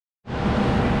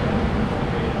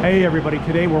Hey everybody,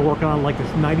 today we're working on like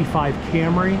this 95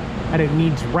 Camry and it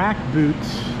needs rack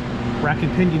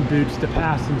and pinion boots to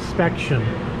pass inspection.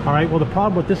 All right, well the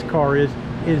problem with this car is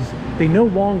they no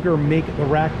longer make the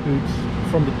rack boots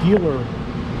from the dealer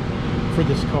for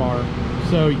this car.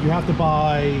 So you have to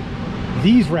buy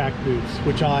these rack boots,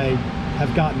 which I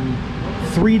have gotten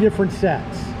 3 different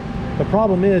sets. The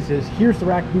problem is here's the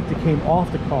rack boot that came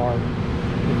off the car.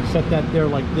 If you set that there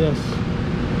like this,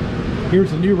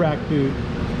 here's the new rack boot.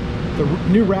 The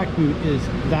new rack boot is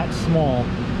that small,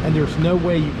 and there's no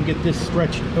way you can get this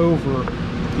stretched over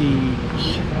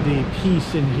the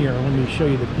piece in here. Let me show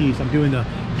you the piece. I'm doing the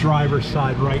driver's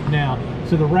side right now.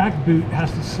 So the rack boot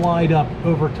has to slide up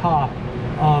over top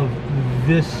of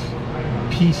this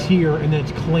piece here, and then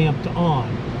it's clamped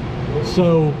on.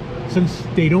 So since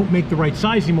they don't make the right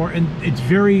size anymore, and it's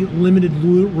very limited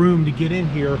room to get in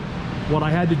here, what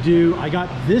I had to do, I got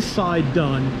this side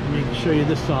done. Let me show you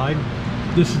this side.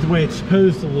 This is the way it's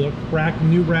supposed to look.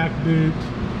 New rack boot,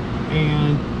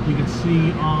 and you can see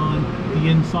on the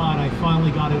inside I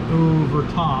finally got it over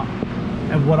top.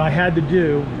 And what I had to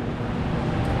do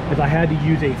is I had to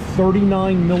use a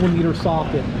 39mm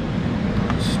socket,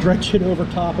 stretch it over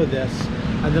top of this,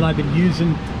 and then I've been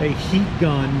using a heat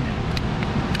gun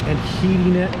and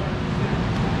heating it.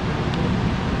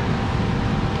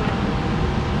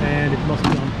 And it must be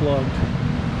unplugged.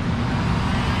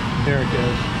 There it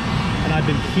goes. And I've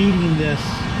been heating this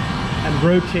and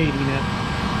rotating it.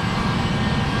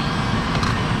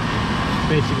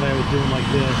 Basically I was doing like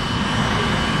this,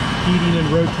 heating and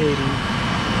rotating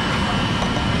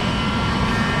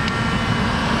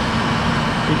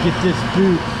to get this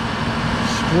boot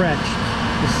stretched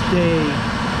to stay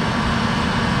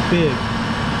big,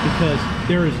 because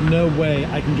there is no way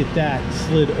I can get that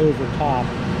slid over top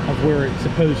of where it's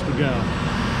supposed to go.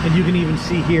 And you can even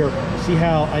see here, see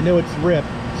how, I know it's ripped,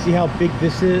 see how big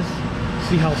this is,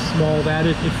 see how small that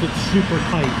is. It fits super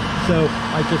tight. So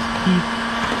I just keep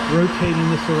rotating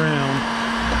this around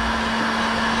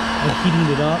and heating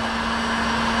it up,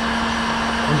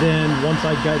 and then once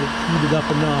I got it heated up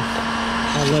enough,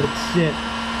 I'll let it sit.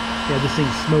 Yeah, this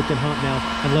thing's smoking hot now,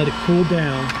 and let it cool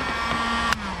down.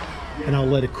 And I'll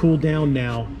let it cool down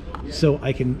now so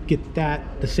I can get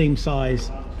that the same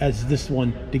size as this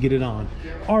one to get it on.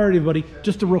 All right, everybody,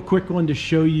 just a real quick one to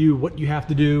show you what you have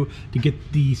to do to get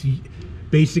these,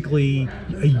 basically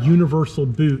a universal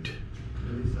boot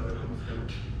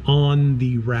on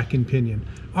the rack and pinion.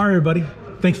 All right, everybody,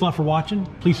 thanks a lot for watching.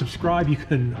 Please subscribe. You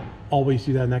can always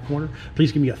do that in that corner.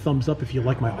 Please give me a thumbs up if you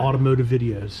like my automotive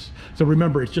videos. So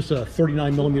remember, it's just a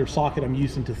 39mm socket I'm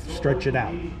using to stretch it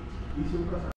out.